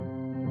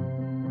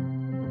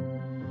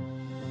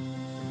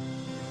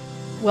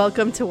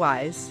Welcome to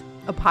Wise,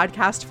 a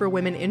podcast for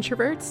women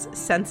introverts,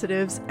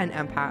 sensitives, and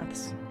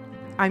empaths.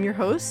 I'm your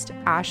host,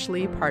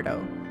 Ashley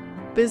Pardo,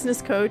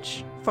 business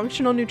coach,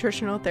 functional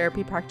nutritional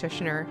therapy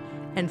practitioner,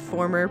 and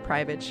former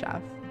private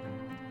chef.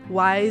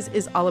 Wise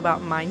is all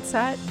about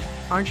mindset,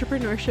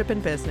 entrepreneurship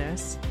and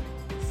business,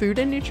 food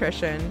and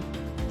nutrition,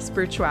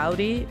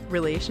 spirituality,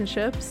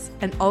 relationships,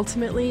 and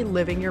ultimately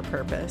living your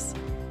purpose,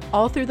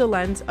 all through the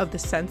lens of the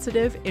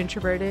sensitive,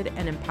 introverted,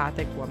 and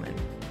empathic woman.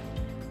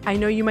 I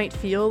know you might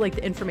feel like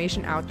the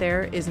information out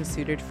there isn't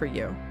suited for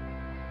you,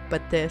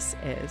 but this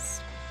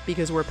is,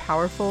 because we're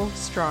powerful,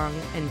 strong,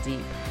 and deep,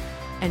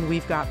 and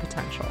we've got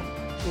potential.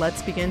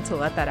 Let's begin to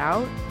let that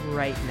out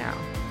right now.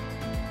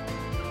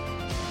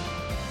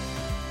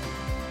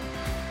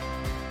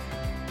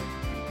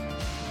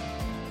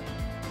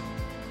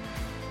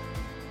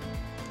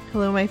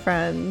 Hello, my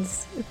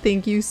friends.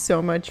 Thank you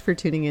so much for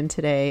tuning in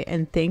today,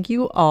 and thank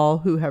you all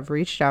who have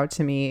reached out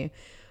to me.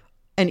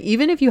 And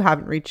even if you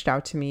haven't reached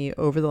out to me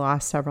over the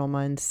last several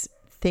months,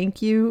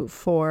 thank you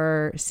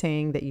for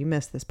saying that you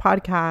missed this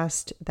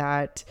podcast,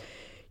 that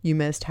you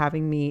missed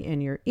having me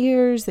in your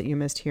ears, that you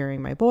missed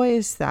hearing my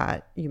voice,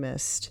 that you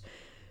missed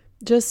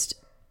just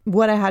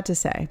what I had to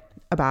say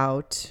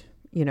about,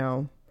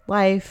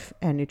 life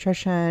and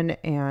nutrition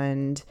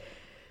and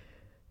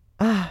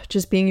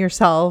just being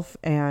yourself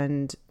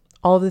and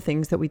all the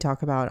things that we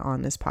talk about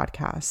on this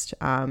podcast.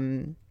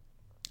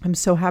 I'm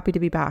so happy to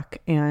be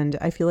back, and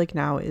I feel like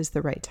now is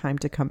the right time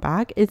to come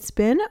back. It's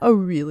been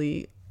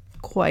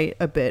quite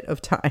a bit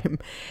of time,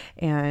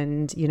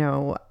 and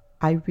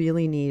I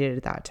really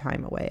needed that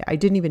time away. I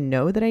didn't even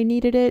know that I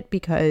needed it,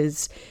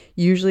 because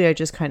usually I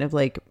just kind of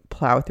like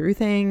plow through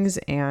things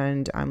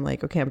and I'm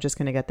like, okay, I'm just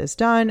going to get this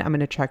done. I'm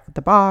going to check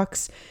the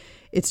box.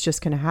 It's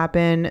just going to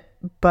happen.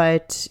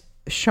 But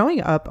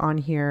showing up on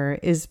here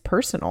is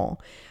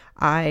personal.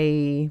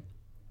 I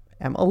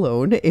am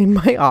alone in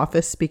my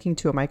office speaking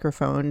to a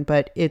microphone,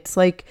 but it's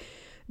like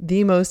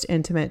the most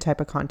intimate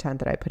type of content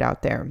that I put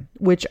out there,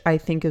 which I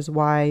think is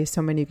why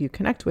so many of you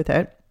connect with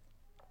it.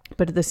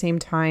 But at the same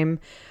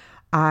time,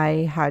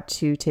 I had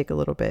to take a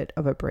little bit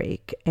of a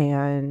break,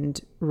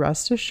 and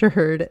rest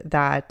assured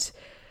that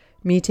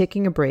me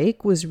taking a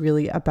break was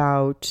really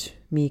about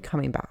me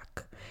coming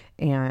back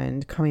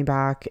and coming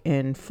back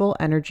in full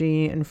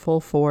energy and full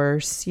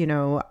force. We've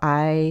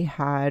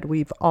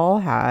all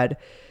had,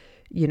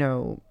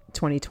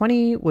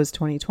 2020 was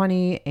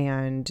 2020,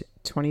 and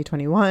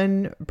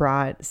 2021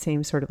 brought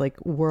same sort of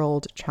like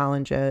world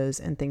challenges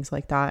and things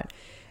like that.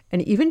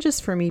 And even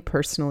just for me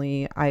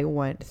personally, I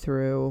went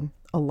through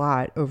a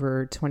lot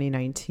over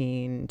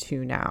 2019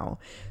 to now.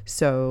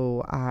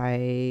 So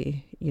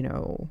I,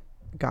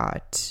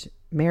 got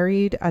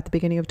married at the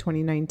beginning of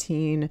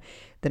 2019,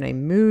 then I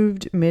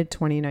moved mid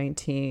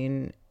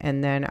 2019,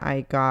 and then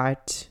I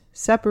got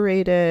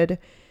separated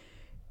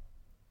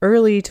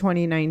early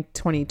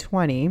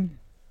 2020.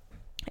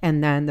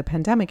 And then the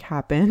pandemic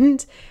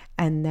happened,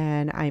 and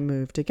then I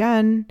moved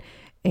again,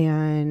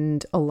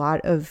 and a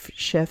lot of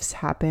shifts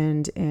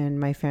happened in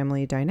my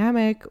family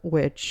dynamic,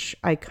 which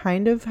I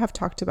kind of have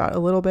talked about a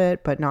little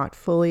bit, but not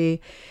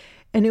fully.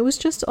 And it was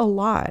just a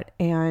lot.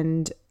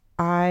 And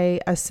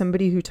I, as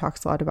somebody who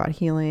talks a lot about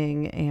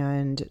healing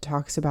and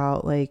talks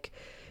about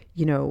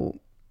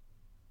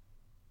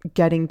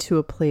getting to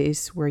a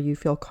place where you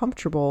feel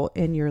comfortable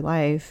in your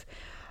life,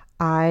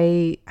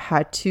 I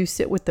had to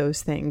sit with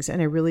those things,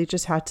 and I really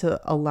just had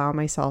to allow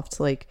myself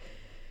to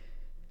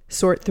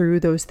sort through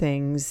those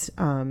things,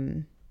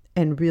 and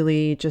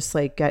really just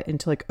get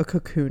into a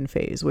cocoon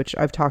phase, which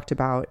I've talked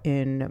about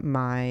in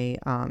my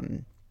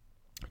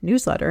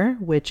newsletter,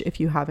 which if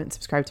you haven't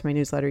subscribed to my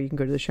newsletter, you can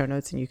go to the show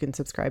notes and you can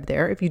subscribe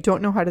there. If you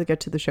don't know how to get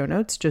to the show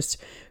notes, just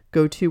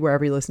go to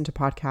wherever you listen to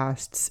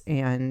podcasts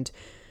and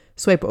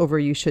swipe over.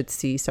 You should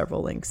see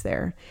several links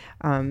there.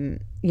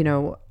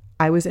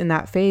 I was in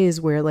that phase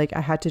where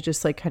I had to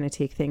just kind of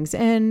take things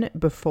in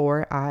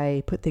before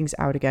I put things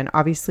out again.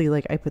 Obviously,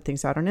 I put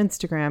things out on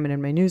Instagram and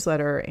in my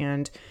newsletter,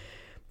 and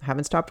I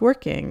haven't stopped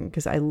working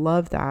because I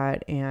love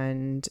that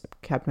and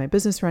kept my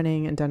business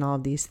running and done all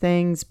of these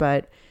things.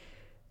 But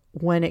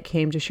when it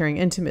came to sharing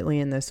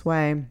intimately in this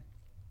way,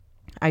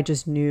 I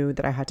just knew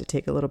that I had to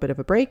take a little bit of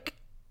a break,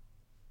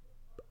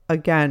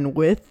 again,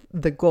 with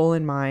the goal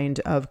in mind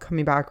of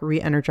coming back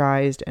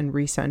re-energized and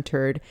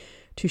re-centered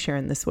to share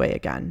in this way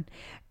again.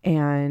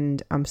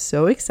 And I'm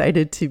so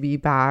excited to be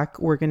back.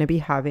 We're going to be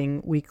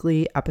having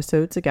weekly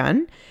episodes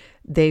again.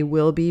 They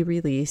will be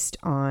released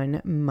on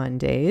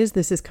Mondays.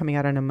 This is coming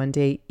out on a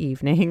Monday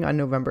evening on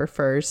November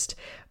 1st,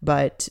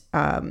 but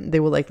they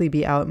will likely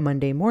be out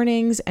Monday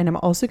mornings. And I'm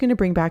also going to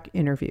bring back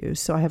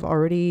interviews. So I have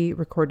already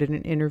recorded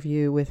an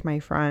interview with my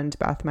friend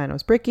Beth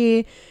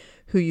Manos-Bricky,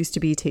 who used to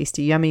be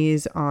Tasty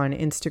Yummies on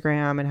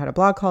Instagram and had a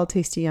blog called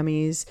Tasty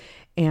Yummies.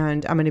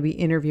 And I'm going to be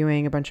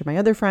interviewing a bunch of my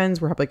other friends.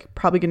 We're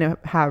probably going to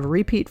have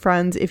repeat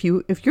friends. If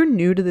you're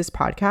new to this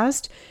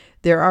podcast,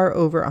 there are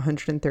over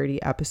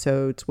 130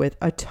 episodes with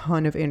a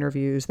ton of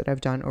interviews that I've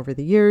done over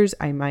the years.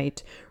 I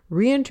might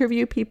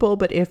re-interview people,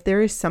 but if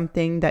there is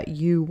something that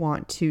you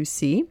want to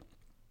see,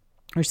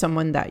 or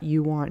someone that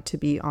you want to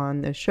be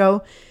on the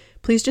show,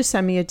 please just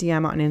send me a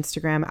DM on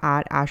Instagram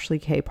at Ashley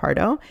K.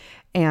 Pardo,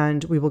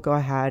 and we will go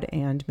ahead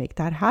and make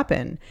that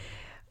happen.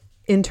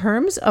 In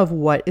terms of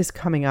what is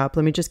coming up,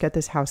 let me just get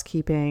this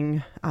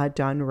housekeeping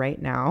done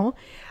right now.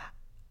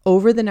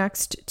 Over the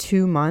next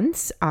 2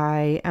 months,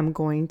 I am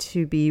going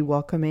to be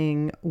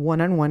welcoming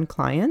one-on-one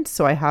clients.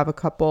 So I have a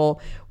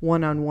couple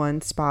one-on-one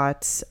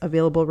spots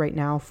available right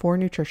now for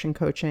nutrition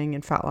coaching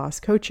and fat loss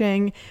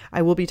coaching.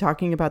 I will be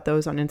talking about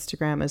those on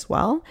Instagram as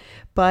well,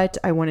 but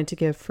I wanted to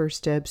give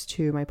first dibs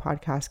to my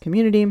podcast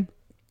community.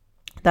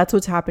 That's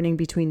what's happening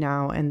between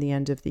now and the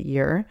end of the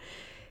year.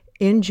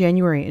 In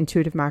January,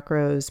 Intuitive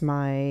Macros,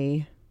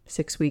 my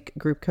 6-week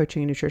group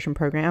coaching and nutrition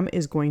program,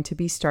 is going to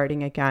be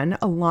starting again,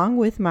 along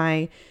with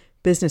my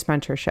business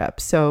mentorship.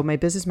 So my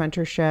business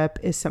mentorship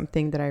is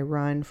something that I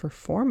run for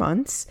 4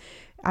 months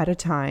at a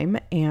time,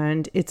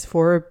 and it's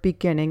for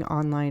beginning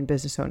online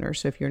business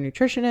owners. So if you're a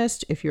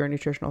nutritionist, if you're a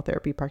nutritional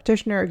therapy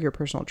practitioner, you're a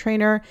personal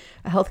trainer,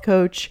 a health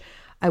coach,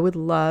 I would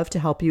love to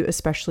help you,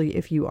 especially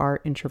if you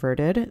are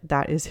introverted.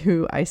 That is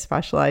who I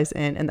specialize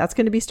in. And that's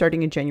going to be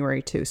starting in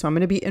January too. So I'm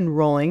going to be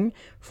enrolling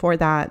for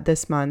that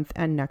this month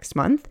and next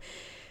month.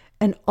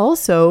 And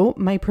also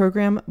my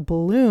program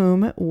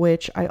Bloom,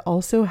 which I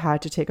also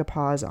had to take a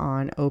pause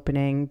on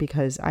opening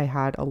because I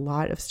had a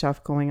lot of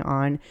stuff going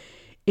on.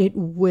 It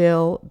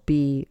will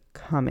be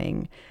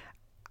coming.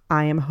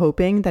 I am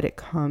hoping that it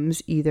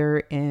comes either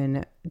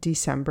in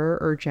December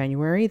or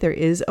January. There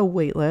is a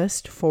wait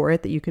list for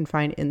it that you can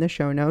find in the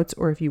show notes,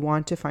 or if you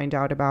want to find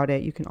out about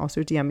it, you can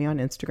also DM me on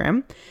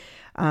Instagram.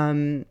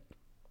 I'm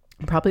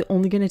probably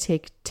only going to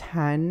take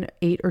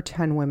 8 or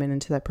 10 women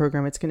into that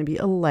program. It's going to be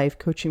a life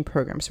coaching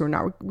program. So we're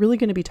not really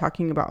going to be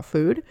talking about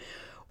food.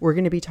 We're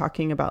going to be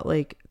talking about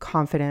like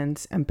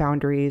confidence and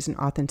boundaries and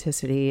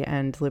authenticity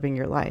and living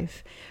your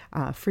life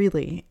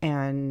freely,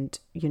 and,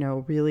 you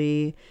know,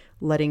 really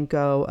letting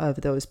go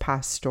of those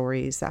past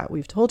stories that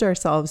we've told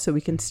ourselves so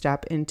we can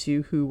step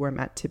into who we're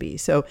meant to be.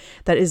 So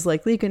that is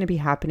likely going to be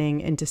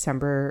happening in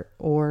December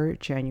or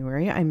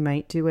January. I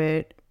might do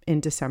it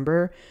in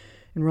December,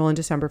 enroll in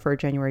December for a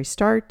January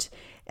start.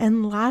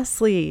 And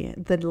lastly,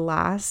 the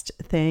last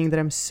thing that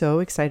I'm so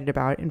excited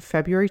about, in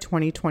February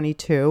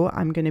 2022,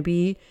 I'm going to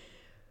be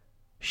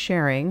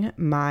sharing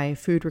my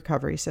food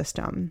recovery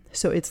system.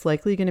 So it's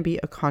likely going to be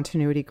a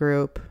continuity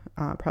group,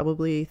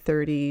 probably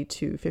 $30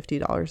 to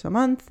 $50 a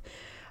month.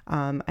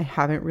 I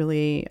haven't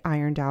really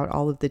ironed out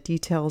all of the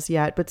details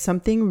yet, but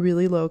something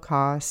really low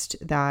cost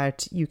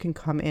that you can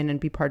come in and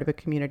be part of a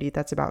community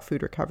that's about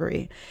food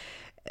recovery.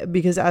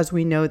 Because as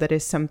we know, that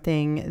is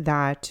something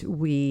that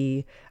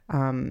we,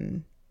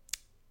 go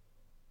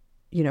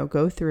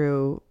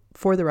through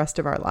for the rest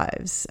of our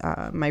lives.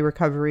 My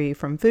recovery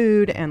from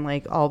food and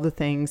like all the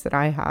things that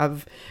I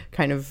have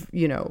kind of,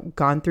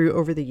 gone through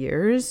over the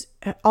years,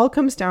 all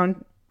comes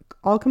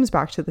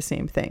back to the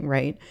same thing,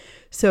 right?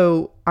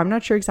 So I'm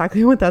not sure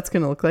exactly what that's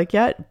going to look like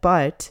yet,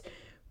 but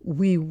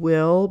we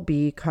will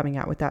be coming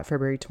out with that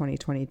February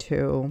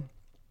 2022.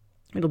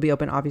 It'll be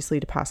open obviously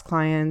to past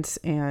clients.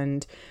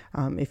 And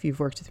if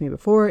you've worked with me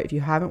before, if you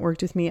haven't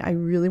worked with me, I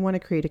really want to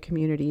create a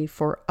community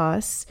for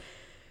us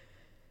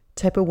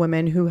type of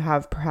women who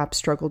have perhaps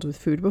struggled with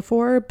food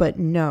before, but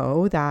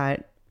know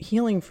that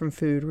healing from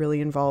food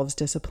really involves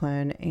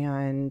discipline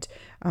and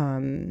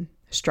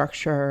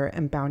structure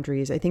and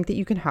boundaries. I think that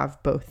you can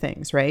have both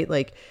things, right?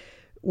 Like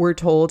we're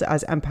told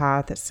as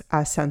empaths,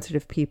 as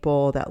sensitive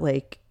people, that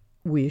like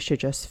we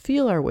should just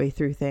feel our way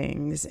through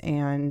things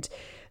and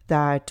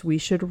that we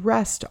should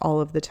rest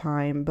all of the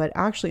time. But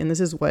actually, and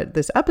this is what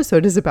this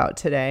episode is about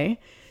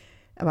today,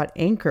 about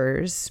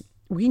anchors,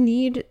 we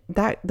need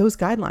those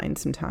guidelines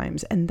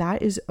sometimes, and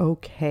that is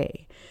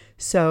okay.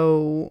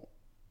 So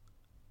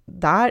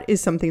that is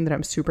something that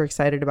I'm super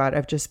excited about.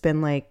 I've just been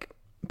like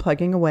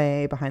plugging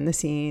away behind the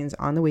scenes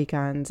on the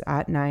weekends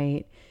at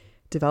night,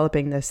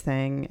 developing this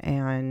thing,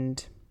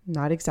 and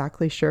not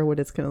exactly sure what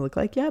it's going to look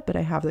like yet, but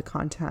I have the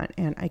content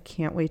and I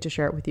can't wait to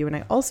share it with you. And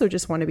I also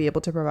just want to be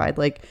able to provide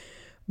like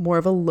more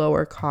of a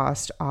lower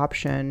cost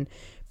option,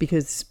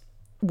 because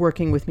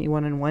working with me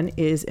one-on-one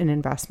is an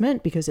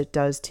investment, because it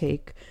does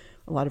take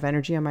a lot of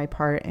energy on my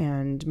part.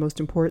 And most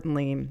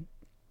importantly,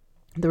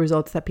 the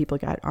results that people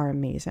get are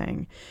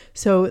amazing.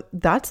 So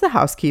that's the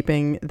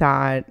housekeeping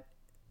that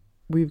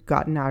we've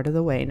gotten out of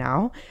the way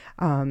now,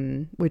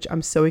 which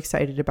I'm so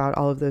excited about,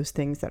 all of those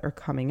things that are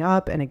coming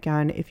up. And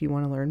again, if you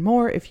want to learn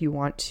more, if you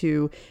want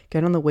to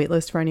get on the wait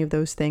list for any of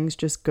those things,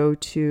 just go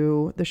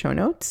to the show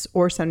notes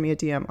or send me a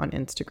DM on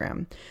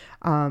Instagram.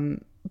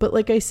 But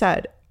like I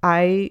said,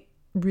 I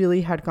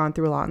really had gone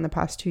through a lot in the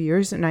past 2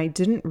 years, and I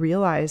didn't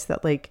realize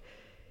that like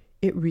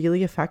it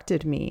really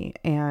affected me.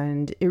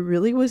 And it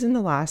really was in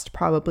the last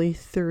probably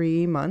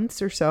 3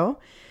 months or so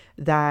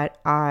that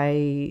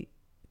I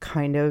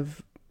kind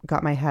of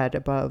got my head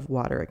above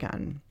water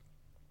again.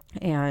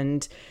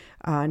 And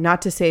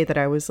not to say that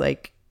I was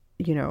like,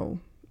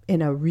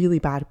 in a really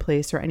bad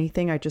place or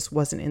anything. I just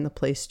wasn't in the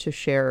place to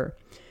share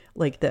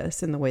like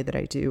this in the way that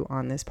I do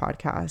on this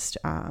podcast.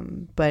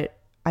 But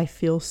I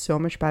feel so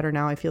much better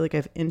now. I feel like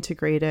I've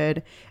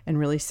integrated and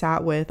really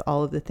sat with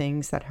all of the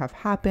things that have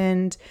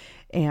happened.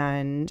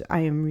 And I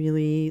am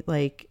really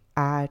like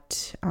I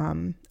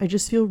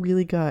just feel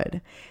really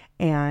good.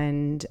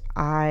 And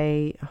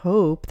I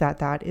hope that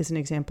that is an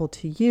example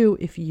to you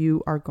if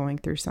you are going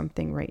through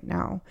something right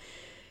now.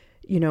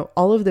 You know,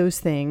 all of those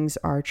things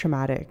are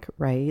traumatic,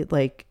 right?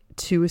 Like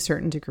to a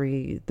certain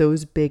degree,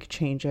 those big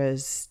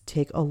changes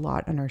take a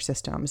lot on our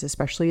systems,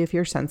 especially if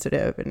you're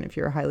sensitive and if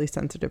you're a highly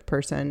sensitive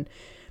person.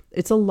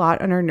 It's a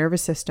lot on our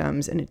nervous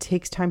systems and it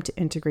takes time to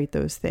integrate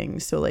those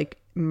things. So like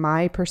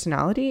my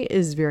personality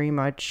is very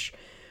much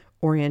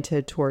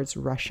oriented towards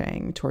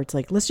rushing, towards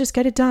like, let's just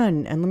get it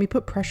done. And let me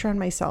put pressure on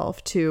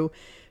myself to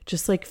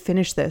just like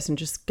finish this and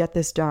just get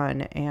this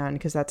done. And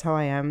because that's how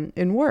I am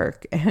in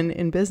work and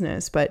in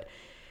business. But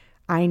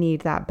I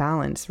need that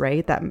balance,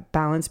 right? That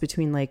balance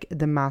between like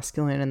the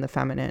masculine and the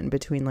feminine,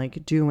 between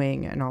like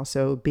doing and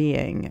also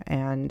being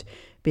and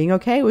being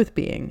okay with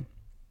being.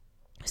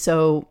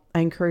 So I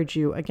encourage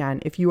you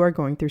again, if you are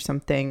going through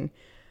something,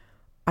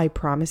 I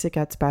promise it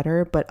gets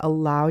better, but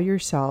allow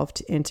yourself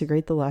to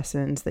integrate the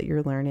lessons that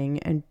you're learning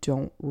and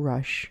don't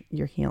rush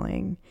your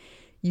healing.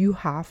 You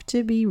have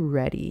to be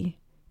ready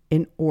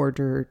in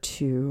order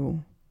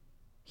to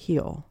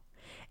heal.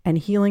 And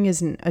healing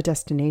isn't a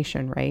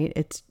destination, right?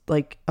 It's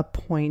like a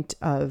point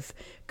of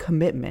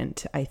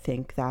commitment. I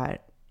think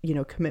that, you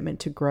know, commitment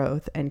to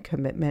growth and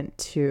commitment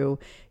to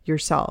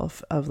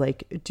yourself of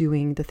like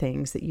doing the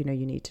things that you know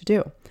you need to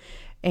do.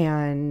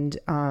 And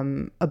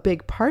a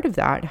big part of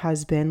that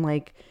has been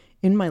like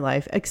in my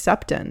life,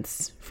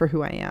 acceptance for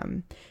who I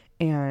am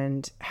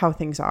and how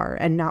things are,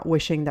 and not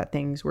wishing that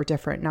things were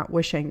different, not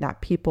wishing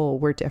that people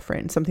were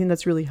different. Something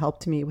that's really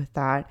helped me with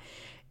that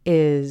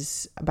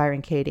is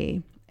Byron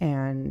Katie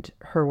and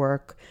her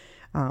work,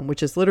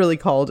 which is literally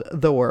called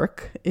The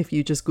Work. If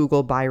you just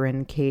Google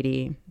Byron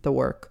Katie, The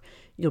Work,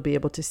 you'll be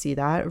able to see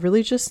that.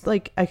 Really just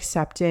like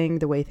accepting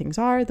the way things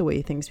are, the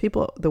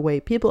way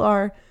people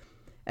are,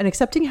 and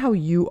accepting how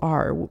you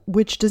are,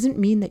 which doesn't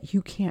mean that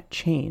you can't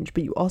change,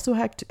 but you also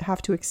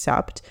have to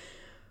accept,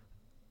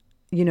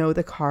 you know,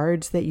 the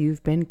cards that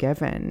you've been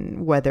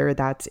given, whether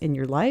that's in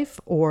your life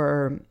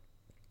or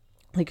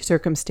like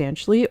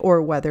circumstantially,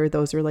 or whether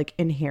those are like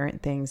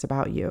inherent things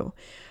about you.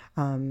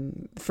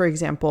 For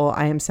example,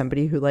 I am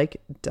somebody who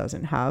like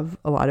doesn't have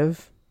a lot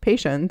of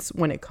patience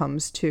when it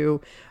comes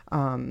to,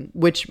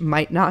 which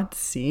might not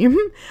seem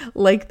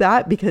like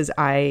that because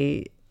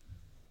I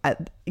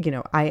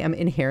am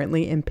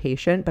inherently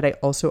impatient, but I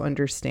also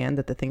understand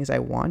that the things I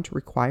want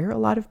require a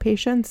lot of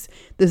patience.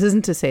 This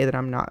isn't to say that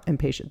I'm not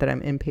impatient, that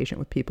I'm impatient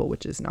with people,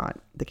 which is not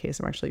the case.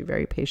 I'm actually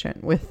very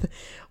patient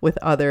with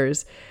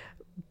others.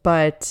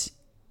 But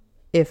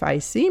if I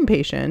seem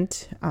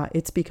patient,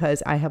 it's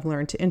because I have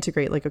learned to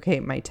integrate like,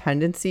 okay, my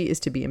tendency is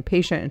to be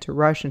impatient and to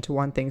rush and to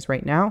want things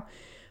right now.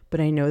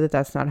 But I know that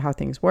that's not how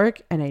things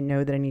work. And I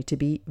know that I need to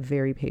be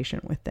very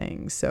patient with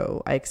things.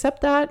 So I accept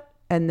that.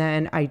 And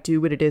then I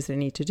do what it is that I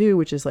need to do,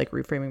 which is like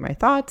reframing my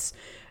thoughts,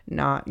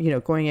 not,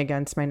 going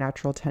against my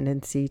natural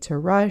tendency to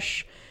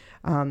rush.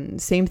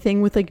 Same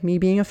thing with like me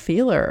being a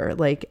feeler.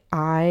 Like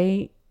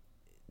I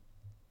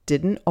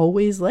didn't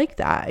always like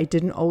that. I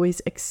didn't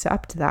always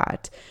accept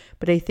that.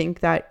 But I think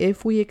that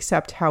if we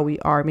accept how we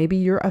are, maybe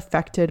you're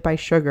affected by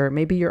sugar,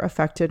 maybe you're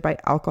affected by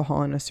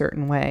alcohol in a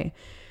certain way.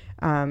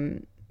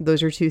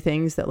 Those are two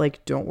things that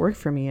like don't work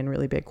for me in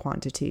really big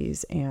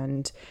quantities.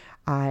 And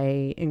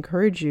I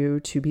encourage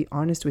you to be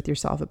honest with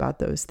yourself about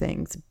those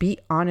things. Be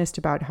honest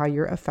about how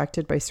you're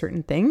affected by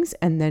certain things,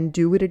 and then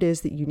do what it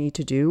is that you need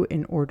to do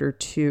in order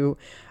to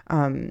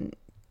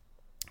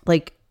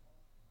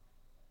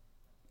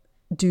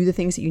do the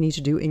things that you need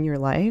to do in your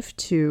life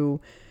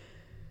to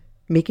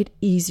make it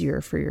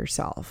easier for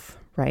yourself,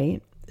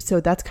 right? So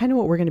that's kind of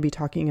what we're going to be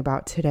talking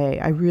about today.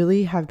 I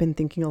really have been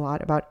thinking a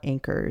lot about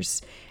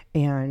anchors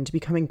and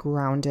becoming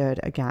grounded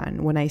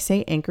again. When I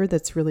say anchor,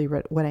 that's really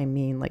what I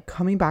mean, like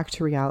coming back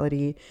to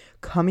reality,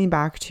 coming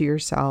back to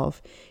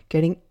yourself,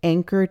 getting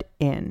anchored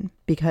in,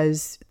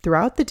 because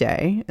throughout the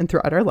day and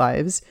throughout our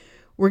lives,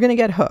 we're going to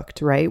get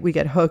hooked, right? We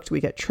get hooked, we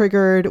get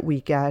triggered,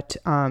 we get,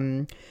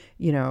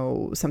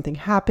 something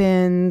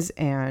happens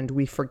and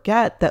we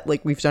forget that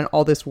like we've done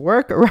all this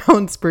work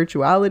around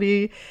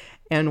spirituality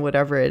and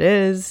whatever it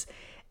is.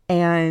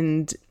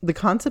 And the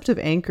concept of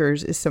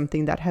anchors is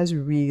something that has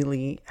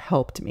really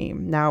helped me.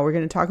 Now we're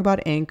going to talk about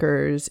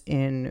anchors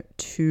in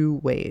two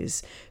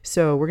ways.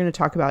 So we're going to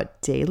talk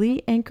about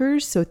daily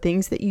anchors. So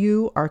things that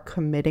you are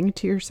committing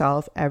to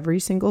yourself every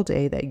single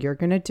day that you're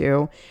going to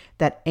do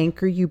that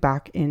anchor you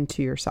back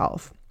into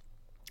yourself.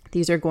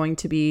 These are going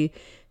to be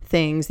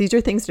these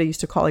are things that I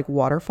used to call like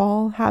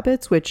waterfall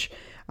habits, which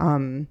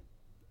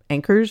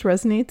anchors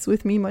resonates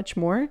with me much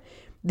more.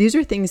 These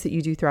are things that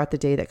you do throughout the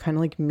day that kind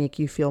of like make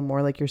you feel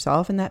more like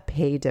yourself and that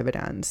pay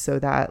dividends, so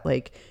that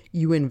like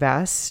you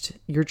invest,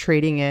 you're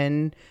trading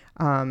in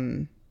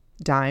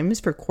dimes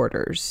for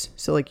quarters.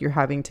 So like you're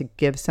having to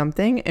give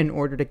something in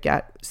order to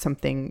get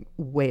something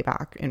way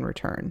back in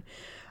return.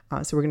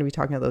 So we're going to be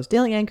talking about those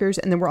daily anchors.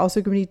 And then we're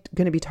also going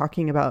to be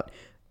talking about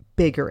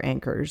bigger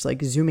anchors,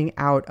 like zooming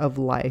out of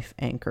life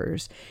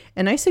anchors.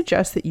 And I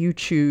suggest that you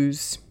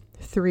choose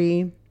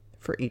 3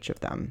 for each of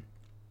them,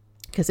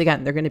 because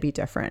again, they're going to be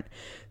different.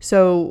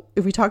 So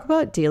if we talk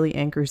about daily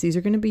anchors, these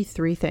are going to be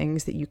 3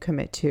 things that you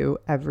commit to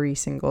every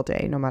single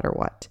day, no matter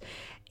what.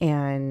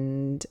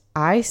 And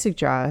I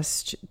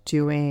suggest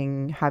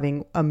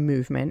having a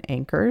movement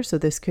anchor. So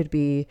this could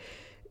be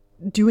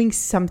doing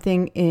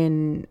something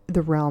in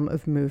the realm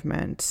of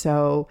movement.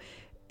 So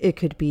it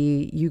could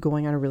be you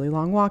going on a really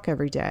long walk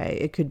every day.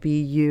 It could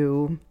be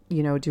you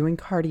doing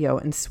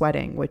cardio and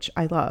sweating, which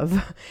I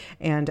love.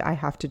 And I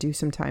have to do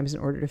sometimes in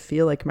order to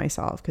feel like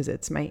myself, because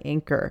it's my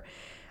anchor.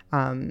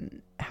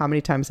 How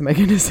many times am I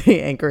going to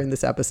say anchor in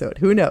this episode?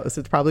 Who knows?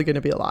 It's probably going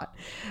to be a lot.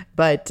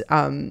 But,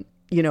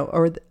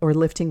 or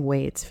lifting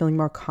weights, feeling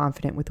more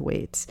confident with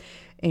weights.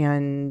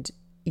 And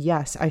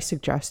yes, I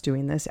suggest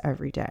doing this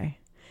every day.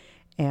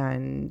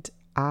 And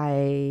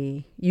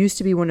I used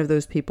to be one of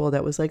those people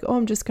that was like, oh,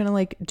 I'm just going to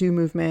like do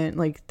movement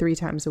like 3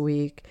 times a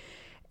week.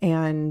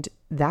 And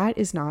that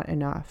is not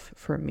enough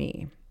for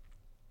me.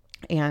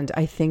 And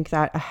I think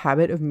that a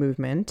habit of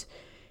movement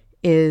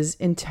is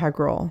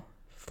integral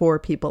for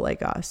people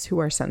like us who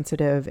are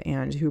sensitive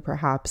and who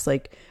perhaps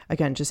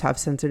again, just have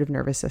sensitive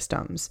nervous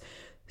systems.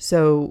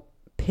 So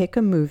pick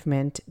a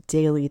movement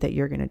daily that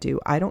you're going to do.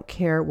 I don't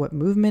care what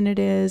movement it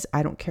is.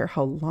 I don't care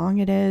how long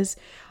it is.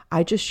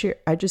 I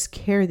just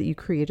care that you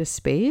create a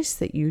space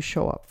that you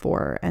show up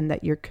for and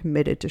that you're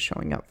committed to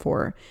showing up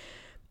for.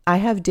 I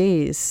have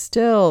days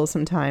still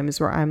sometimes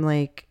where I'm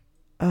like,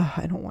 oh,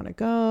 I don't want to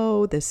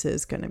go. This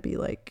is going to be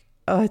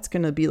it's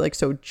going to be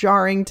so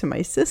jarring to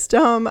my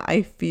system.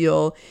 I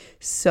feel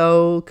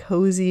so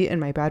cozy in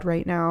my bed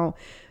right now.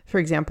 For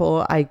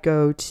example, I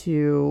go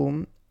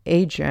to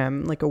a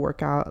gym, like a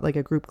workout, like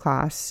a group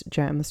class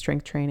gym,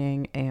 strength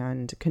training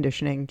and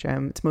conditioning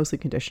gym. It's mostly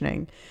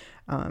conditioning.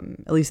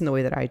 At least in the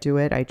way that I do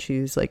it, I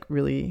choose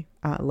really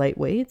light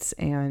weights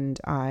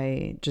and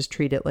I just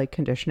treat it like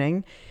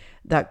conditioning.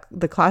 That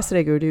the class that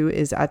I go to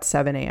is at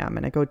 7 a.m.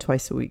 and I go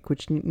twice a week,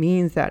 which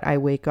means that I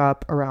wake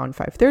up around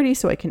 5:30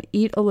 so I can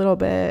eat a little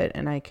bit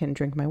and I can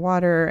drink my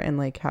water and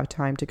have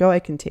time to go. I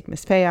can take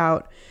Miss Faye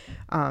out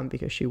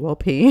because she will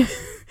pee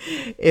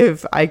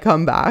if I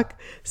come back.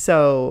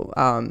 So,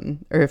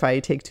 or if I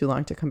take too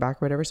long to come back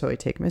or whatever. So I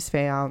take Miss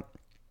Faye out,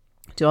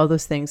 do all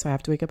those things. So I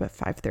have to wake up at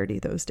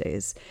 5:30 those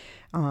days,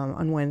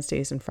 on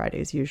Wednesdays and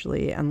Fridays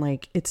usually.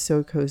 And it's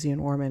so cozy and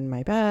warm in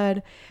my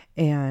bed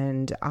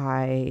and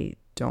I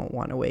don't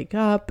want to wake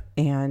up.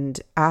 And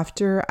I've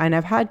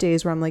had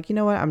days where I'm like, you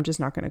know what, I'm just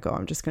not going to go.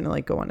 I'm just going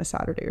to go on a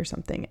Saturday or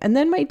something. And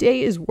then my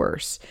day is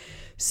worse.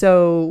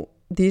 So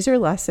these are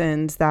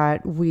lessons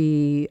that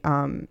we,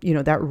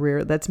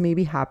 that's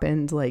maybe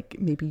happened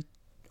maybe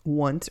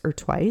once or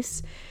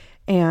twice.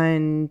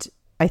 And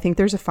I think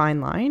there's a fine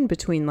line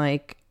between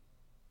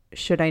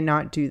should I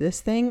not do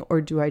this thing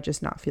or do I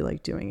just not feel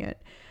like doing it?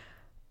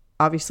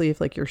 Obviously, if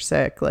you're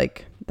sick,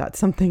 that's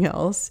something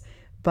else.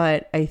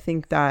 But I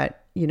think that,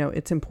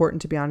 it's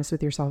important to be honest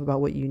with yourself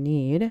about what you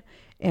need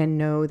and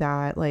know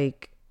that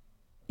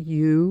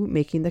you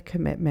making the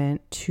commitment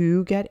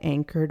to get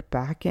anchored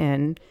back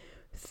in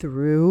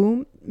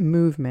through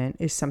movement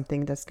is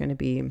something that's going to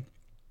be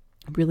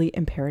really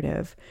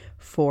imperative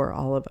for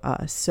all of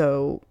us.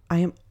 So I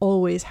am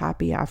always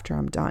happy after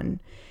I'm done,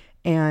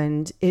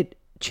 and it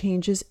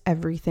changes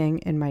everything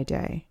in my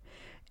day.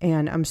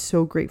 And I'm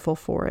so grateful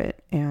for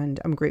it. And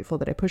I'm grateful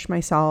that I push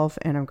myself,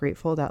 and I'm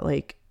grateful that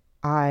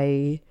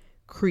I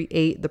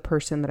create the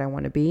person that I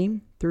want to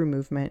be through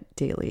movement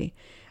daily.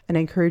 And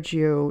I encourage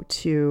you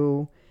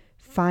to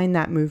find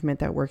that movement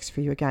that works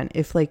for you. Again,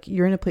 if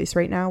you're in a place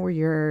right now where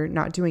you're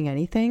not doing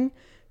anything,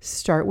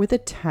 start with a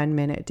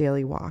 10-minute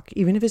daily walk.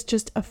 Even if it's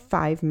just a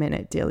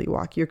 5-minute daily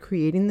walk, you're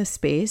creating the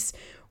space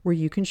where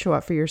you can show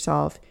up for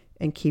yourself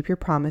and keep your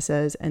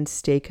promises and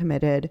stay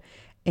committed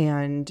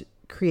and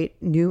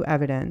create new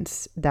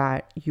evidence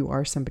that you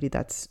are somebody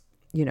that's,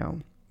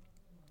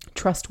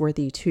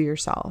 trustworthy to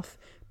yourself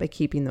by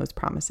keeping those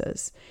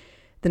promises.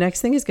 The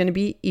next thing is going to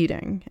be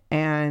eating,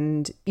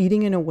 and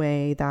eating in a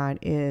way that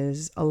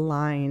is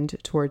aligned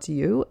towards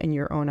you and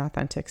your own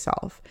authentic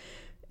self.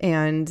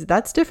 And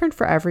that's different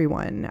for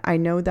everyone. I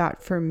know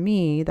that for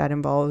me, that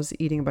involves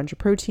eating a bunch of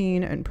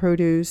protein and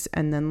produce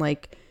and then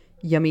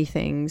yummy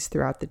things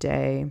throughout the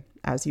day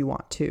as you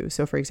want to.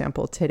 So for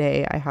example,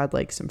 today I had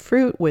some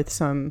fruit with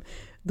some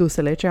dulce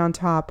leche on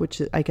top,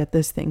 which I get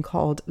this thing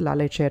called La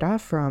Lechera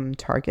from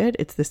Target.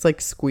 It's this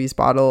squeeze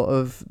bottle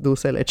of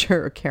dulce leche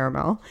or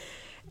caramel.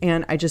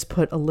 And I just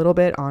put a little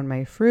bit on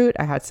my fruit.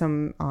 I had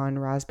some on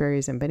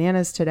raspberries and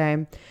bananas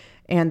today.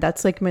 And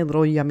that's my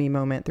little yummy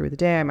moment through the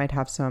day. I might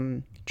have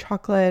some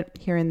chocolate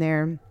here and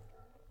there.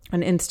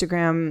 On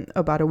Instagram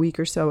about a week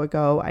or so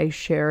ago, I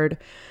shared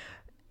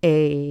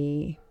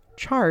a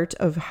chart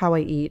of how I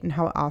eat and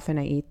how often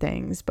I eat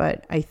things.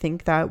 But I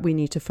think that we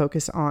need to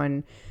focus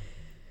on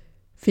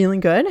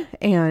feeling good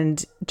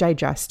and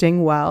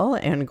digesting well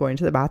and going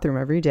to the bathroom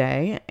every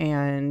day.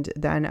 And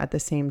then at the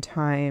same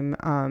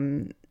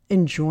time,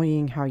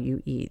 enjoying how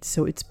you eat.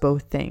 So it's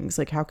both things.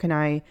 How can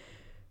I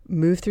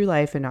move through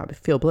life and not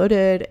feel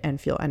bloated and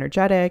feel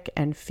energetic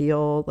and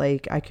feel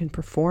like I can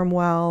perform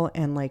well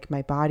and like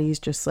my body's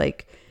just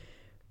like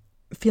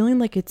feeling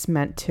like it's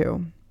meant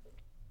to.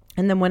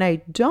 And then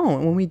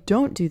when we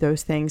don't do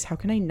those things, how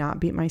can I not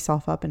beat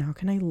myself up and how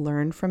can I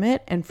learn from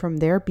it? And from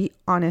there, be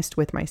honest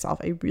with myself.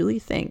 I really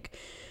think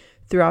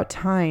throughout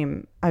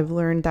time, I've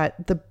learned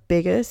that the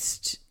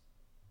biggest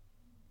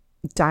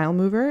dial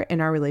mover in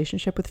our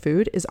relationship with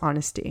food is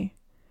honesty.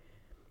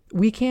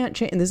 We can't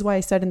change. And this is why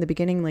I said in the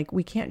beginning, like,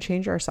 we can't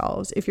change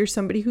ourselves. If you're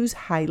somebody who's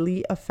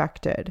highly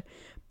affected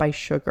by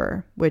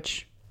sugar,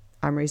 which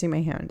I'm raising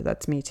my hand,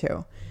 that's me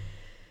too.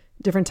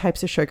 Different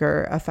types of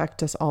sugar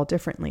affect us all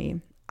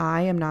differently.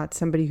 I am not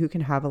somebody who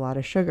can have a lot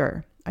of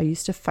sugar. I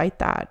used to fight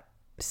that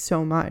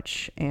so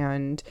much.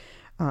 And,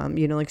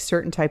 like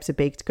certain types of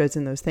baked goods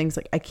and those things,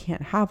 like I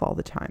can't have all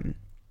the time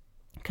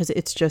because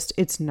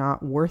it's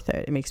not worth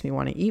it. It makes me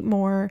want to eat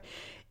more.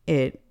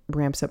 It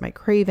ramps up my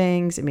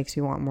cravings. It makes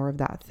me want more of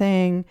that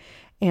thing.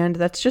 And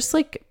that's just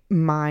like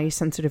my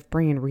sensitive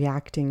brain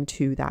reacting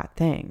to that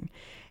thing.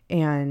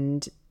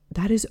 And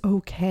that is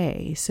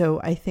okay. So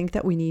I think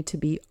that we need to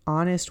be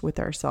honest with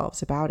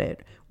ourselves about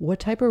it. What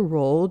type of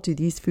role do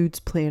these foods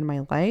play in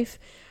my life?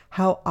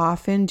 How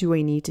often do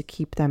I need to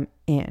keep them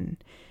in?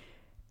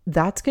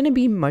 That's going to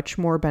be much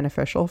more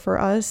beneficial for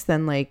us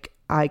than like,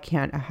 I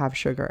can't have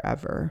sugar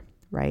ever,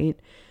 right?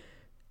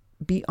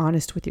 Be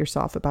honest with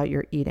yourself about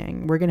your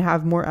eating. We're going to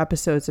have more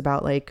episodes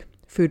about like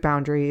food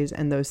boundaries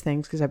and those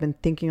things because I've been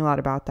thinking a lot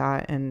about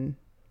that and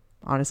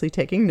honestly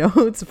taking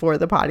notes for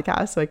the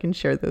podcast so I can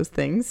share those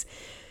things.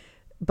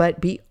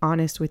 But be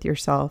honest with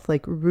yourself,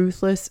 like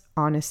ruthless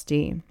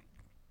honesty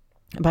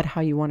about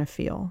how you want to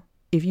feel.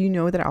 If you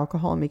know that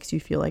alcohol makes you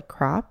feel like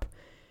crap,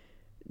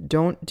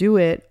 don't do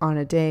it on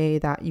a day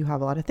that you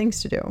have a lot of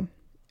things to do,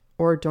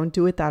 or don't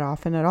do it that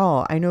often at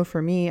all. I know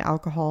for me,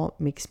 alcohol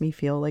makes me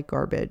feel like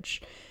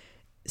garbage.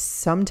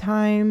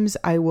 Sometimes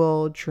I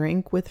will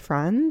drink with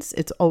friends.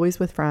 It's always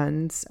with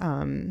friends.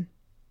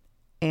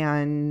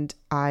 And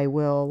I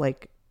will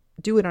like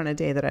do it on a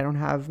day that I don't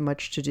have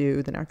much to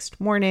do the next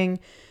morning.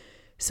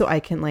 So I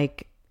can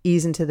like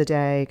ease into the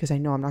day because I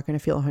know I'm not going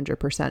to feel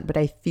 100%, but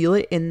I feel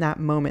it in that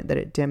moment that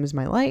it dims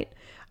my light.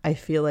 I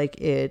feel like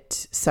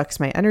it sucks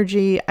my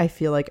energy. I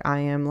feel like I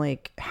am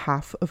like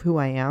half of who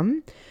I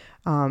am,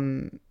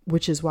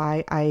 which is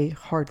why I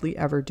hardly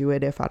ever do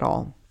it, if at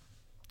all.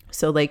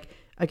 So like,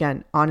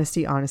 again,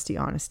 honesty, honesty,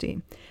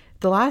 honesty.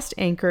 The last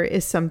anchor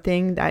is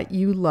something that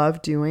you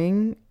love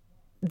doing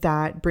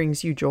that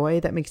brings you joy,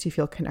 that makes you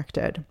feel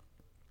connected.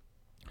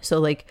 So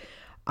like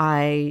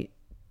I'm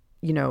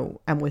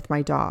with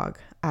my dog.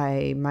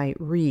 I might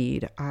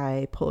read.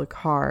 I pull a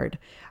card.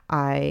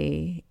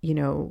 I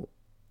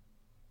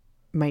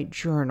might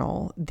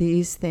journal.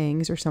 These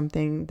things are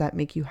something that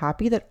make you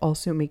happy, that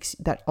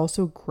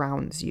also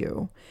grounds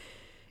you.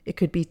 It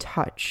could be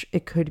touch.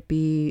 It could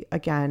be,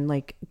 again,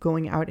 like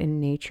going out in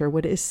nature.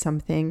 What is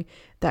something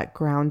that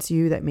grounds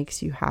you, that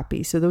makes you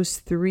happy? So those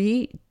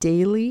 3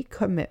 daily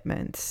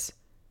commitments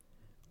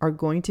are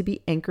going to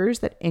be anchors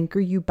that anchor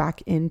you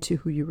back into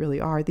who you really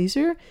are. This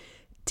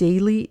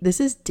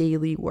is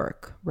daily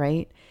work,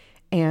 right?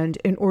 And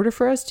in order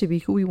for us to be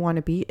who we want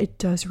to be, it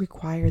does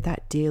require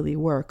that daily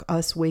work,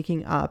 us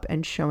waking up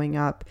and showing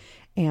up.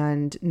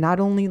 And not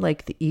only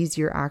like the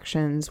easier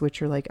actions,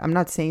 which are like, I'm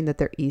not saying that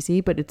they're easy,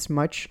 but it's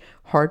much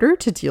harder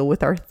to deal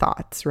with our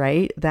thoughts,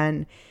 right?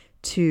 Than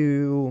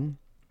to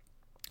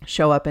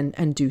show up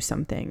and do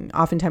something.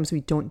 Oftentimes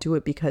we don't do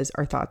it because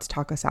our thoughts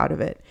talk us out of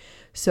it.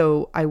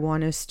 So I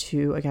want us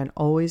to, again,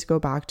 always go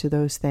back to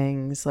those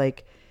things.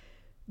 Like,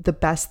 the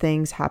best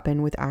things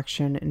happen with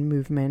action and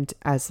movement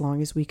as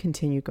long as we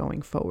continue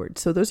going forward.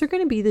 So those are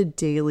going to be the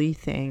daily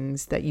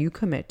things that you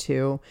commit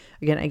to.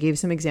 Again, I gave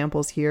some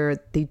examples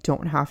here. They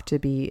don't have to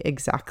be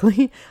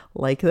exactly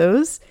like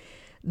those.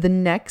 The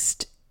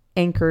next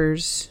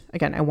anchors,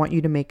 again, I want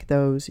you to make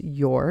those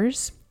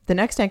yours. The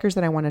next anchors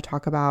that I want to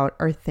talk about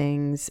are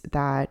things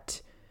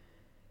that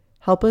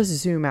help us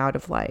zoom out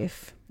of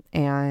life.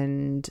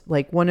 And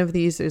like one of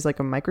these is like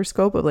a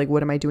microscope of like,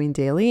 what am I doing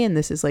daily? And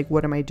this is like,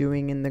 what am I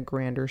doing in the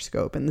grander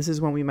scope? And this is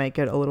when we might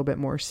get a little bit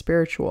more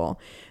spiritual.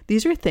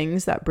 These are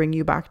things that bring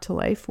you back to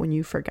life when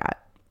you forget,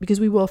 because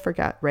we will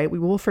forget, right? We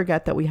will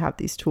forget that we have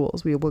these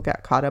tools. We will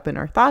get caught up in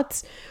our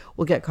thoughts.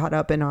 We'll get caught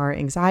up in our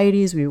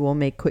anxieties. We will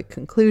make quick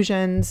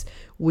conclusions.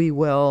 We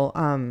will,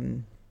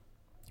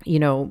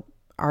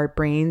 our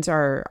brains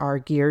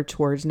are geared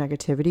towards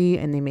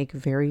negativity and they make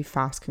very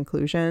fast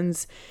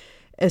conclusions,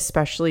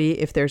 especially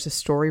if there's a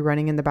story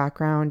running in the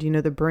background.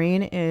 The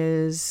brain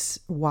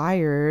is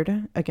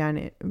wired,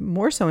 again,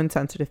 more so in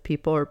sensitive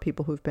people or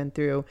people who've been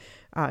through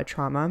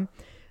trauma.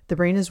 The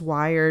brain is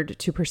wired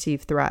to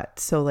perceive threat.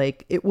 So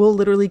like it will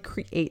literally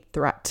create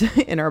threat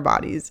in our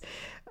bodies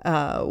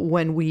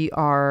when we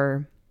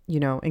are,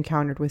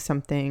 encountered with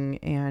something.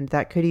 And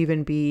that could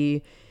even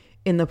be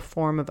in the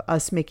form of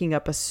us making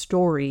up a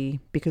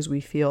story because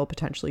we feel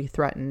potentially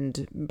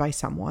threatened by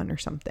someone or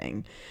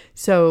something.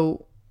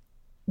 So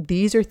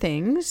these are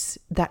things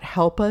that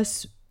help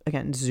us,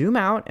 again, zoom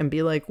out and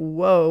be like,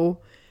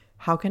 whoa,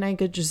 How can I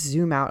just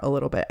zoom out a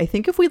little bit? I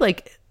think if we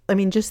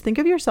just think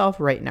of yourself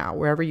right now,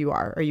 wherever you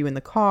are. Are you in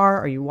the car?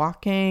 Are you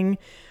walking?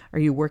 Are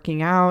you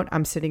working out?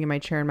 I'm sitting in my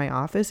chair in my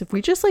office. If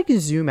we just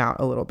zoom out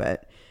a little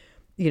bit,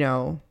 we're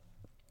going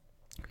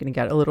to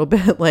get a little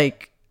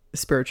bit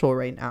spiritual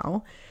right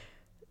now.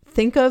 I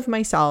think of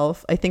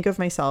myself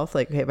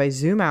okay, if I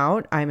zoom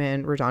out, I'm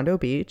in Redondo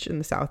Beach in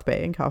the South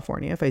Bay in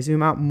California. If I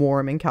zoom out more,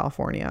 I'm in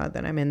California.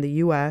 Then I'm in the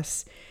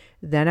US.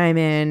 Then I'm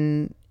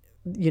in,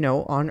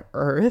 on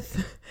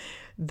Earth.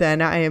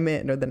 Then I'm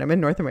in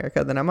North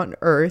America. Then I'm on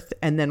Earth.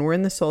 And then we're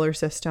in the solar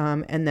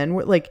system. And then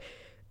we're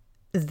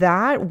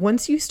that.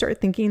 Once you start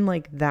thinking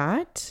like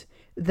that,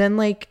 then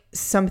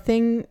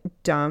something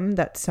dumb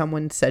that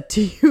someone said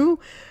to you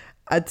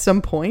at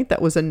some point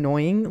that was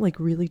annoying,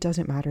 really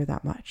doesn't matter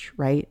that much,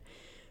 right?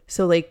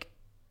 So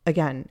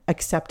again,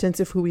 acceptance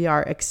of who we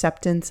are,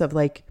 acceptance of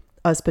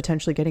us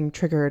potentially getting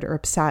triggered or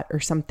upset or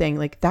something,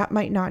 that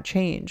might not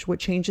change. What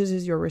changes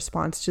is your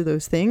response to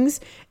those things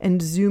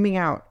and zooming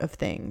out of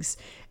things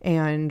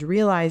and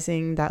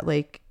realizing that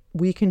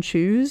we can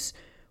choose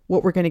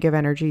what we're going to give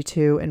energy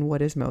to and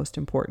what is most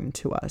important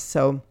to us.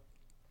 So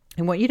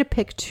I want you to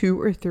pick 2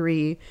 or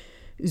 3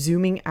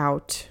 zooming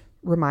out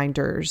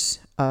reminders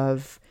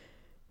of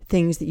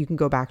things that you can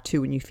go back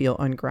to when you feel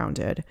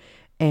ungrounded.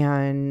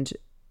 And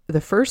the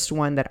first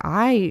one that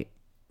I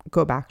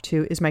go back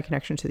to is my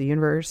connection to the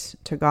universe,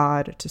 to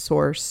God, to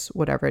source,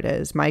 whatever it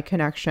is. My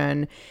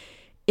connection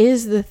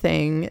is the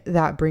thing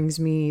that brings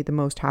me the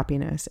most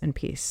happiness and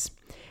peace.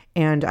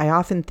 And I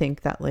often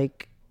think that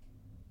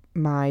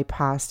my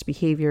past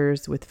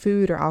behaviors with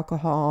food or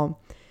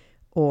alcohol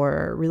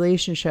or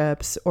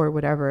relationships or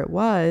whatever it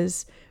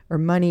was, or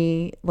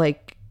money,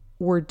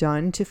 were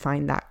done to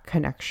find that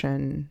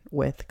connection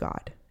with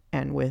God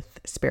and with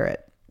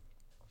spirit.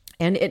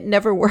 And it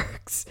never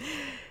works.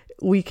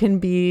 We can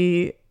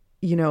be,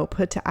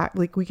 put to act,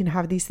 we can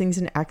have these things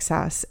in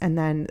excess. And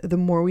then the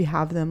more we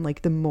have them,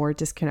 the more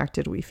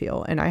disconnected we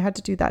feel. And I had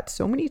to do that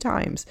so many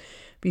times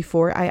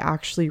before I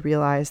actually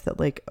realized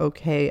that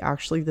okay,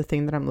 actually the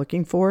thing that I'm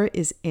looking for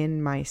is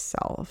in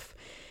myself.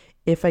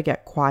 If I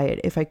get quiet,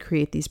 if I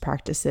create these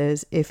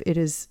practices, if it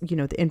is,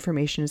 the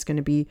information is going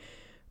to be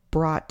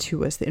brought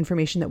to us, the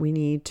information that we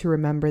need to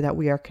remember that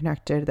we are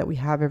connected, that we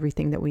have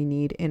everything that we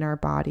need in our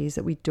bodies,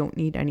 that we don't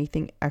need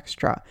anything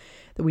extra,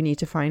 that we need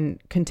to find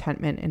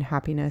contentment and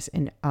happiness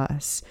in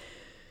us.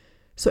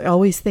 So I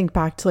always think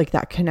back to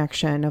that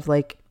connection of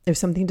if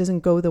something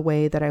doesn't go the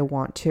way that I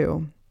want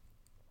to,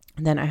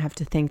 then I have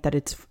to think that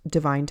it's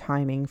divine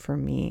timing for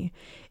me.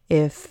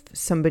 If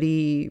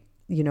somebody,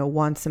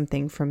 wants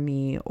something from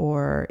me,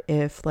 or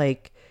if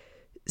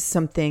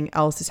something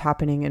else is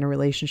happening in a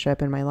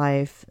relationship in my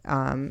life,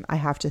 I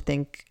have to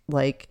think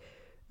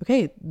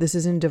okay, this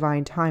is in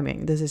divine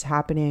timing. This is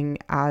happening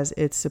as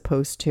it's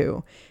supposed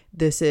to.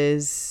 This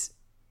is,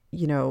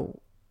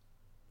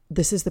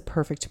 this is the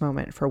perfect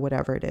moment for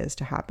whatever it is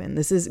to happen.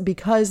 This is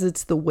because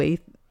it's the way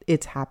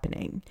it's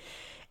happening.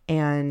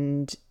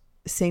 And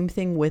same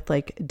thing with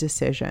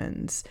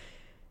decisions,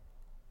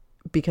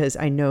 because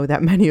I know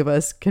that many of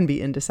us can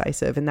be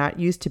indecisive, and that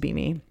used to be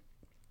me.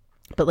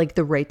 But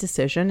the right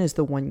decision is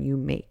the one you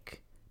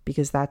make,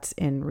 because that's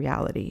in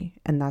reality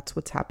and that's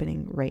what's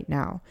happening right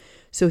now.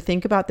 So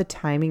think about the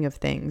timing of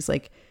things.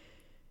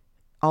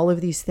 All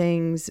of these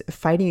things,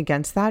 fighting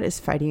against that is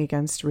fighting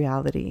against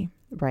reality,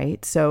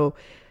 right? So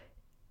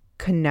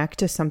connect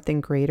to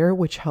something greater,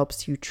 which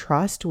helps you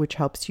trust, which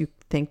helps you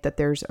think that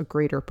there's a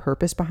greater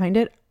purpose behind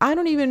it. I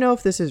don't even know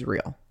if this is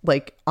real.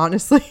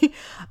 Honestly,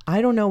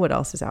 I don't know what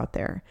else is out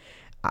there.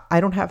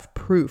 I don't have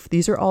proof.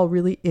 These are all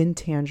really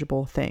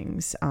intangible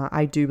things.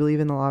 I do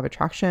believe in the law of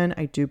attraction.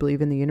 I do believe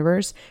in the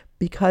universe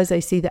because I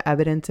see the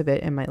evidence of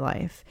it in my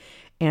life.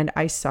 And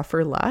I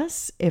suffer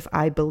less if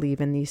I believe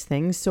in these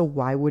things. So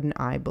why wouldn't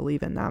I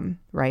believe in them,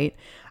 right?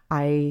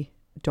 I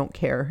don't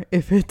care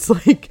if it's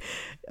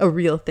a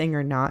real thing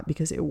or not,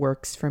 because it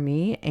works for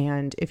me.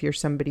 And if you're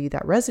somebody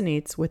that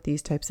resonates with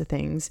these types of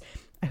things,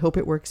 I hope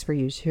it works for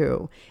you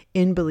too,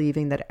 in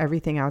believing that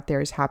everything out there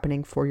is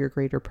happening for your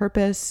greater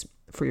purpose,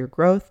 for your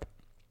growth,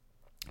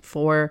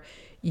 for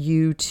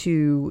you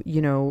to,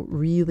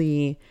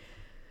 really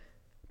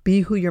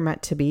be who you're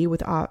meant to be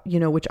with,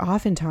 which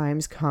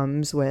oftentimes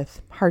comes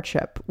with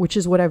hardship, which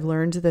is what I've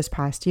learned this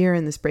past year.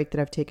 And this break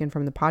that I've taken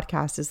from the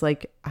podcast is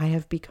I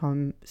have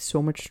become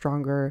so much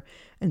stronger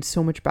and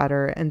so much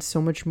better and so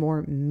much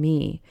more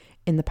me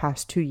in the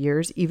past 2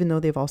 years, even though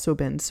they've also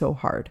been so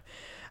hard.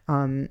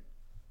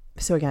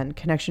 So again,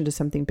 connection to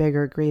something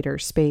bigger, greater,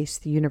 space,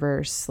 the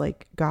universe,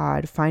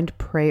 God, find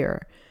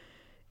prayer.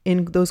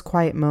 In those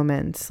quiet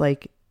moments,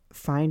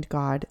 find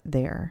God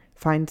there,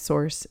 find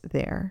source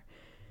there,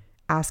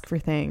 ask for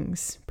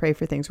things, pray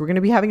for things. We're going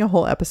to be having a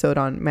whole episode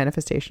on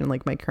manifestation,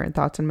 my current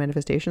thoughts on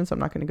manifestation. So I'm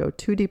not going to go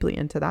too deeply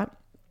into that,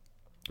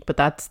 but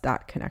that's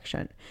that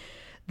connection.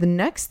 The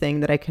next thing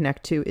that I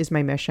connect to is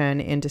my mission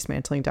in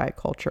dismantling diet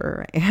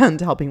culture and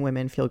helping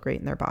women feel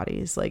great in their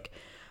bodies.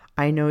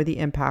 I know the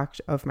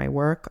impact of my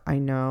work. I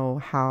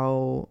know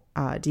how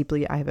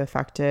deeply I have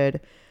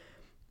affected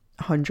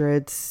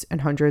hundreds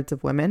and hundreds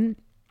of women.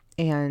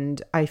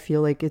 And I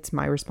feel like it's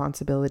my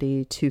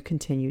responsibility to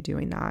continue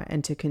doing that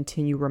and to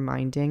continue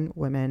reminding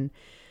women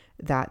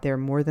that they're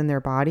more than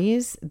their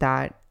bodies,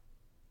 that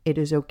it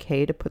is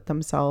okay to put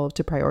themselves,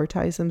 to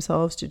prioritize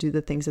themselves, to do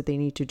the things that they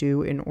need to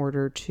do in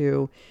order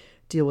to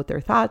deal with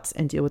their thoughts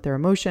and deal with their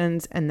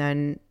emotions, and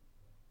then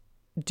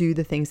do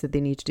the things that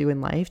they need to do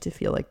in life to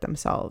feel like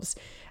themselves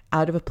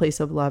out of a place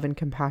of love and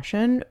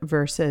compassion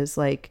versus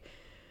like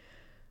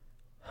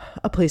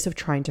a place of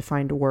trying to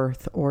find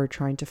worth or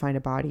trying to find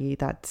a body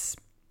that's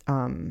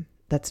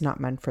not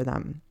meant for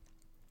them.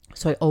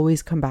 So I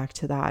always come back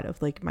to that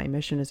of like, my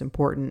mission is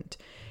important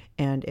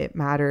and it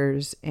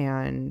matters.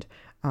 And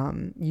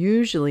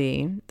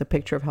usually the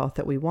picture of health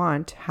that we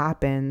want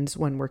happens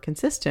when we're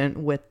consistent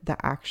with the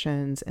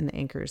actions and the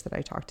anchors that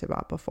I talked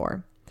about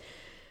before.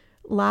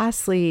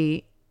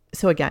 Lastly,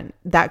 so again,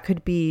 that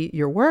could be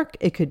your work.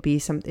 It could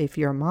be if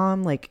you're a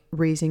mom, like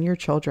raising your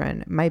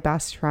children. My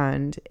best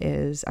friend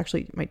is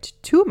actually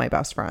two of my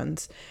best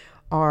friends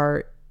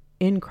are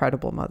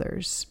incredible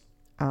mothers.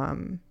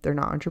 They're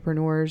not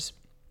entrepreneurs.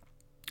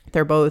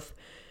 They're both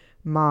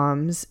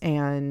moms,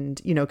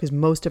 and, you know, because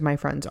most of my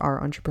friends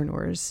are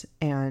entrepreneurs,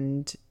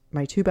 and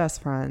my two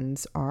best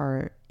friends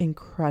are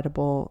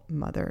incredible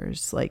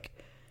mothers. Like,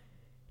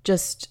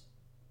 just,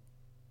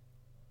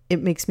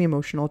 it makes me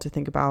emotional to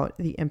think about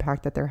the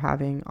impact that they're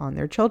having on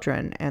their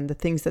children and the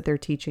things that they're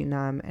teaching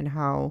them and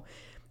how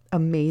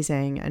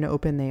amazing and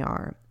open they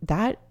are.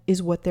 That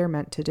is what they're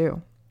meant to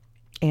do.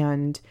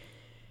 And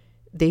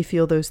they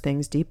feel those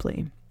things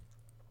deeply.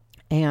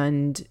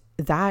 And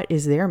that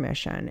is their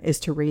mission, is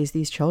to raise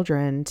these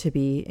children to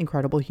be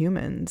incredible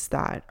humans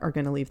that are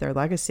going to leave their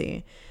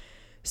legacy.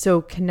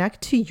 So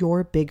connect to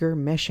your bigger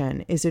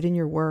mission. Is it in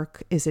your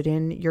work? Is it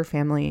in your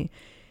family?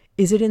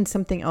 Is it in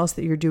something else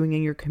that you're doing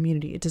in your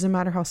community? It doesn't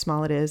matter how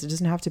small it is. It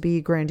doesn't have to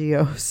be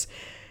grandiose.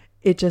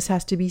 It just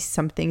has to be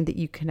something that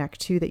you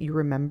connect to, that you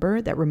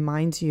remember, that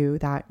reminds you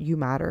that you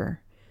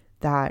matter,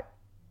 that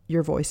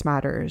your voice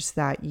matters,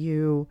 that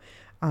you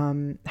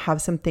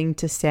have something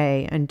to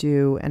say and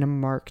do and a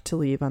mark to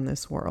leave on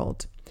this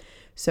world.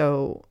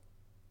 So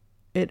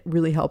it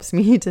really helps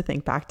me to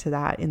think back to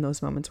that in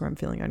those moments where I'm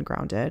feeling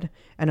ungrounded.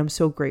 And I'm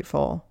so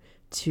grateful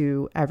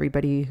to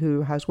everybody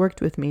who has worked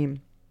with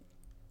me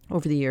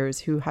over the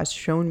years, who has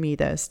shown me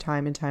this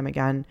time and time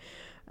again,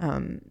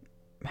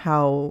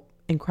 how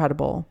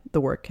incredible the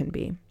work can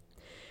be.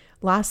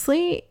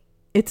 Lastly,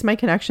 it's my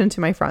connection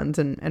to my friends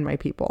and my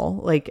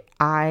people. Like,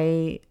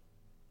 I,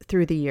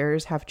 through the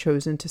years, have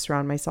chosen to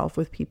surround myself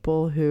with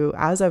people who,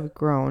 as I've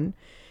grown,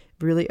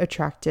 really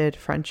attracted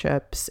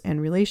friendships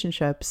and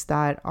relationships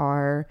that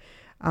are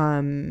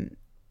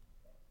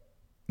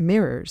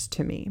mirrors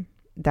to me,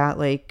 that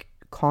like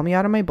call me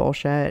out on my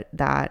bullshit,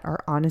 that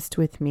are honest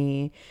with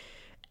me.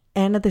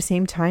 And at the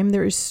same time,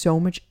 there is so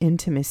much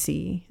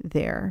intimacy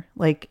there.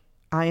 Like,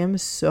 I am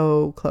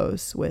so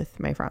close with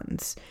my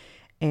friends,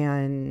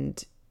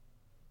 and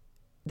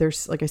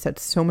there's, like I said,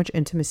 so much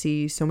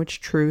intimacy, so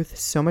much truth,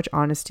 so much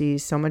honesty,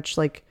 so much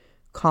like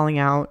calling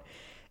out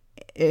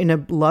in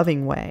a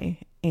loving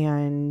way.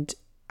 And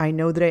I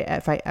know that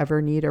if I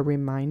ever need a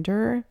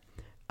reminder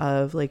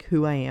of like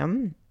who I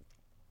am,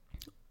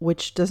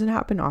 which doesn't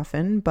happen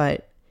often,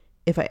 but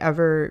if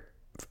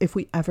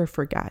we ever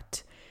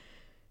forget,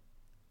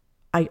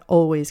 I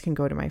always can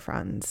go to my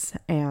friends.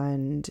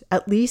 And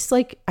at least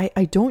like,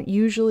 I don't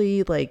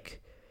usually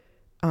like,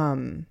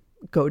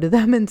 go to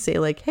them and say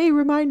like, hey,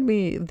 remind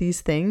me of these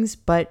things.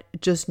 But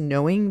just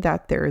knowing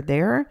that they're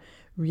there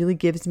really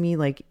gives me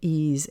like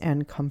ease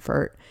and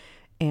comfort.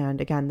 And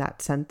again,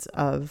 that sense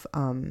of,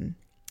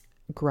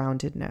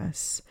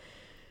 groundedness.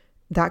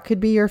 That could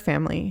be your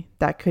family.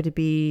 That could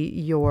be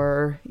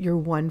your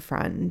one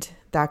friend.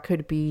 That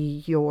could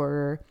be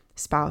your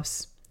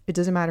spouse. It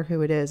doesn't matter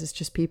who it is. It's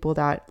just people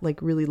that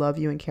like really love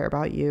you and care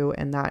about you,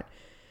 and that,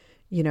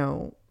 you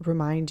know,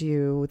 remind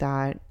you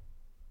that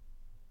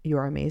you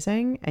are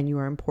amazing and you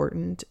are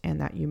important and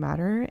that you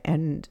matter.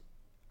 And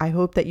I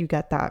hope that you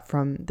get that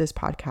from this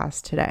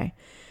podcast today.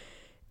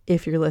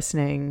 If you're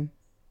listening,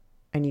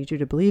 I need you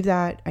to believe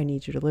that. I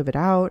need you to live it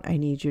out. I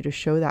need you to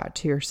show that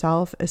to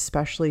yourself,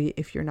 especially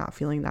if you're not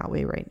feeling that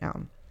way right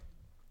now.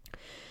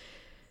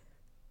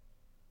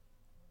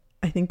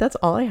 I think that's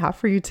all I have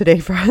for you today,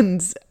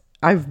 friends.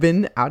 I've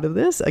been out of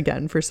this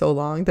again for so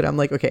long that I'm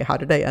like, okay, how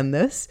did I end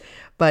this?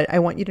 But I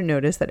want you to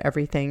notice that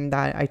everything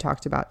that I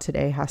talked about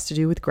today has to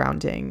do with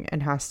grounding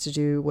and has to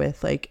do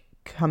with like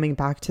coming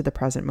back to the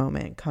present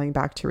moment, coming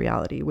back to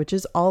reality, which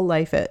is all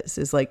life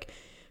is like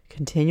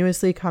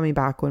continuously coming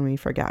back when we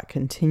forget,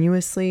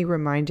 continuously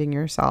reminding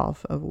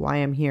yourself of why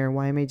I'm here,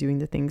 why am I doing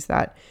the things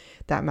that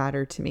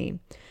matter to me.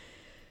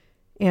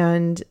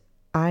 And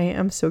I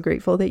am so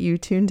grateful that you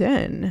tuned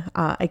in.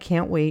 I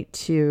can't wait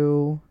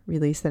to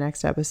release the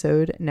next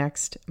episode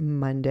next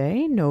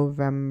Monday,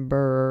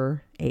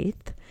 November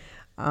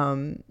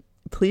 8th.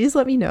 Please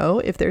let me know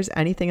if there's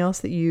anything else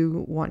that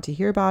you want to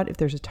hear about, if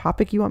there's a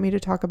topic you want me to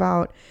talk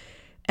about.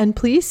 And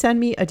please send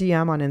me a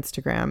DM on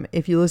Instagram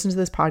if you listen to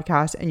this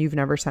podcast and you've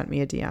never sent me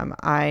a DM.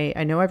 I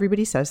know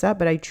everybody says that,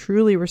 but I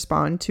truly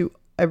respond to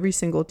every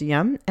single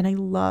DM, and I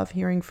love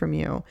hearing from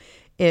you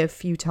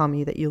if you tell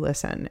me that you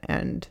listen.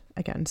 And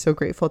again, so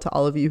grateful to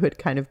all of you who had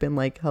kind of been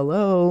like,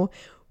 hello,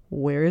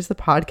 where is the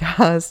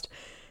podcast?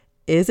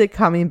 Is it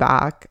coming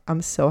back?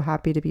 I'm so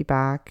happy to be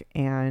back,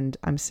 and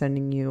I'm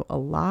sending you a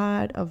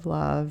lot of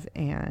love,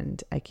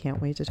 and I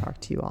can't wait to talk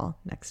to you all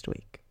next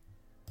week.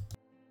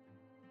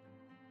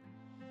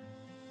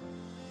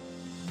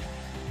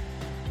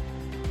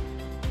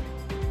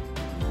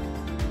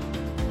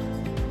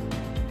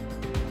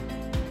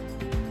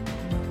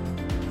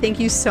 Thank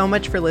you so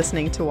much for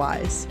listening to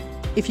Wise.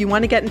 If you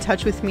want to get in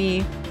touch with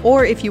me,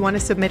 or if you want to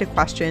submit a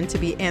question to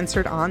be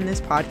answered on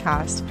this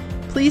podcast,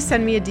 please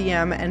send me a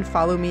DM and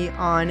follow me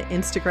on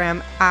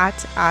Instagram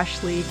at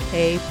Ashley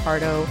K.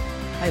 Pardo.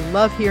 I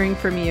love hearing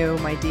from you.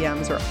 My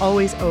DMs are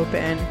always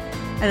open.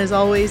 And as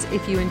always,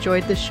 if you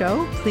enjoyed the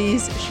show,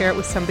 please share it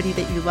with somebody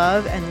that you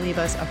love and leave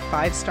us a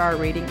 5-star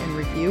rating and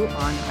review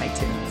on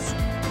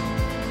iTunes.